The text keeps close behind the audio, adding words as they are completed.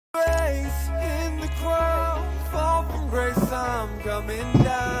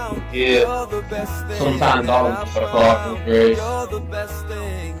Yeah, sometimes all of us are far from grace,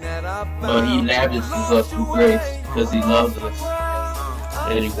 but He lavishes us with grace because He loves us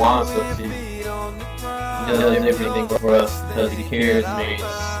and He wants us to. He does everything for us because He cares, man.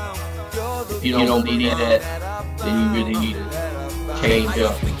 If you don't need that, then you really need to change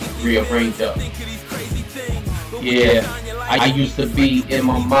up, rearrange up. Yeah, I used to be in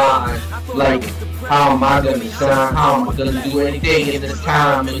my mind like, how am I gonna shine? How am I gonna do anything in this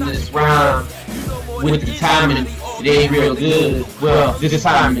time, in this rhyme? With the timing, it ain't real good. Well, this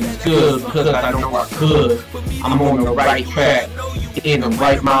timing is good because I know I could. I'm on the right track, in the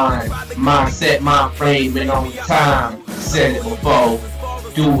right mindset, mind frame, and on time. Said it before,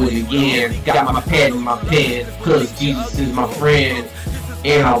 do it again. Got my pad in my pen, cause Jesus is my friend.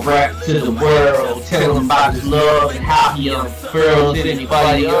 And I rap to the world, tell them about His love and how He unfurls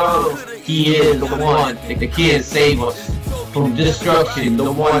anybody else. He is the one that can save us from destruction,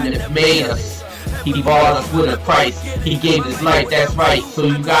 the one that made us. He bought us with a price. He gave His life, that's right. So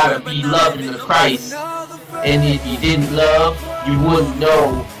you gotta be loving the Christ. And if you didn't love, you wouldn't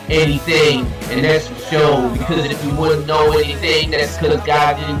know anything. And that's for sure. Because if you wouldn't know anything, that's because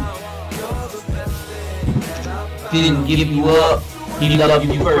God didn't give you up. He loved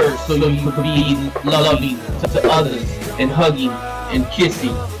you first, so you could be loving to others, and hugging, and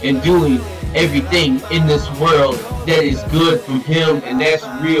kissing, and doing everything in this world that is good from Him, and that's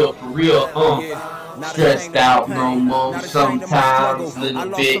real, for real. Stressed out no more, sometimes, a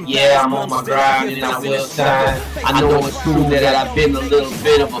little bit, yeah, I'm on my grind, and I will shine. I know it's true that I've been a little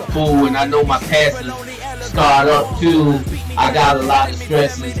bit of a fool, and I know my past is scarred up too. I got a lot of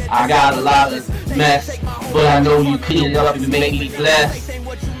stresses, I got a lot of mess, but I know You clean it up and make me blessed.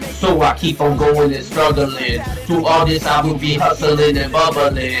 So I keep on going and struggling. Through all this I will be hustling and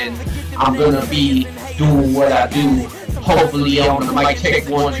bubbling. I'm gonna be doing what I do. Hopefully on the mic check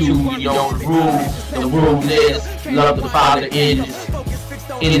 1, 2, you know the rule. The rule is love the Father in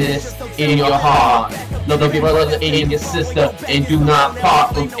your heart. Love your brother and your sister, and do not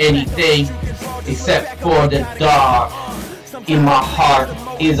part from anything except for the dark. In my heart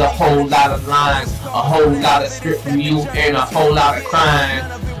is a whole lot of lines, a whole lot of script from you, and a whole lot of crying.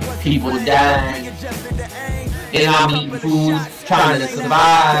 People dying, and I'm eating food, trying to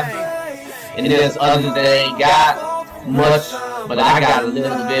survive. And there's others that ain't got much, but I got a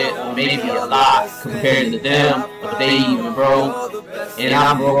little bit, or maybe a lot, compared to them. But they even broke, and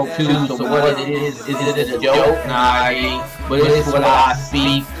I'm broke too. So what it is it a joke? Nah, it ain't. But it's what I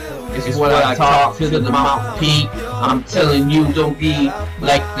speak. It's what I talk to the mouth peak. I'm telling you, don't be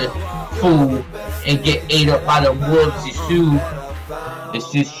like the fool and get ate up by the wolves you shoe. It's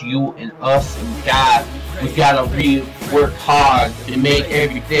just you and us and God. We gotta work hard and make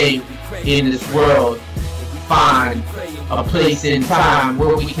everything in this world find a place in time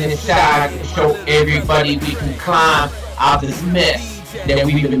where we can shine and show everybody we can climb out this mess that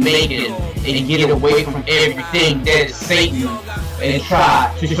we've been making and get away from everything that is Satan and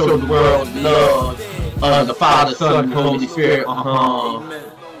try to show the world love of the Father, Son, and Holy Spirit.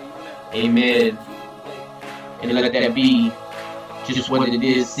 Amen. And let that be just what it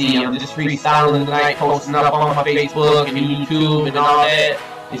is. See, I'm just freestyling tonight, posting up on my Facebook and YouTube and all that.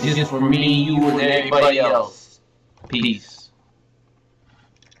 It's just for me, you, and everybody else. Peace.